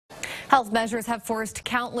Health measures have forced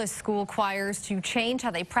countless school choirs to change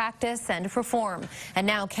how they practice and perform. And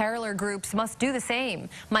now caroler groups must do the same.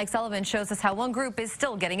 Mike Sullivan shows us how one group is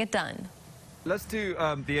still getting it done. Let's do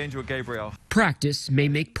the Angel Gabriel. Practice may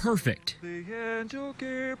make perfect. The Angel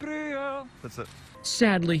Gabriel. That's it.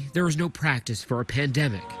 Sadly, there is no practice for a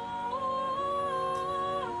pandemic.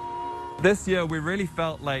 This year, we really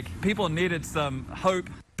felt like people needed some hope.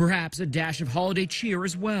 Perhaps a dash of holiday cheer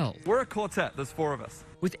as well. We're a quartet, there's 4 of us.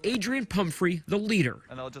 With Adrian Pumphrey, the leader.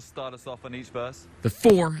 And I'll just start us off on each verse. The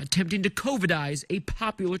 4 attempting to COVIDize a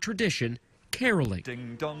popular tradition, caroling.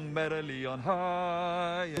 Ding dong merrily on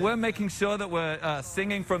high. We're making sure that we're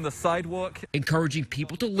singing from the sidewalk. Encouraging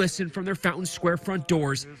people to listen from their Fountain Square front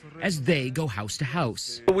doors as they go house to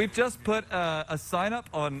house. We've just put a sign up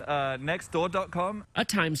on nextdoor.com. A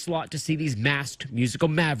time slot to see these masked musical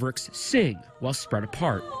mavericks sing while spread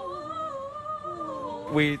apart.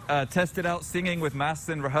 We tested out singing with masks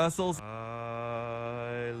in rehearsals.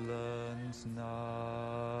 Silent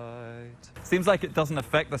night. Seems like it doesn't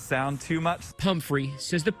affect the sound too much. Pumphrey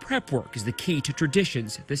says the prep work is the key to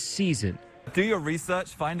traditions this season. Do your research,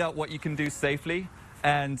 find out what you can do safely,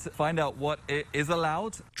 and find out what is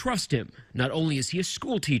allowed. Trust him. Not only is he a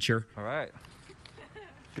school teacher. All right.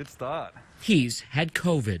 Good start. He's had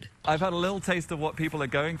COVID. I've had a little taste of what people are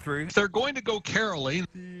going through. If they're going to go caroling,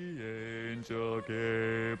 The Angel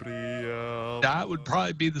Gabriel. that would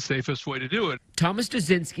probably be the safest way to do it. Thomas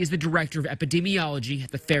Dazinski is the director of epidemiology at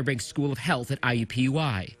the Fairbanks School of Health at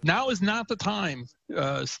IUPUI. Now is not the time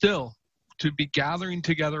still to be gathering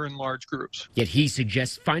together in large groups. Yet he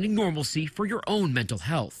suggests finding normalcy for your own mental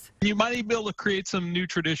health. You might even be able to create some new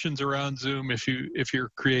traditions around Zoom if you're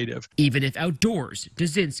creative. Even if outdoors,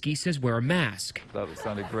 Dazinski says wear a mask. That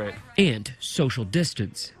sounded great. And social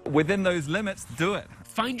distance. Within those limits, do it.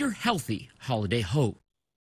 Find your healthy holiday hope.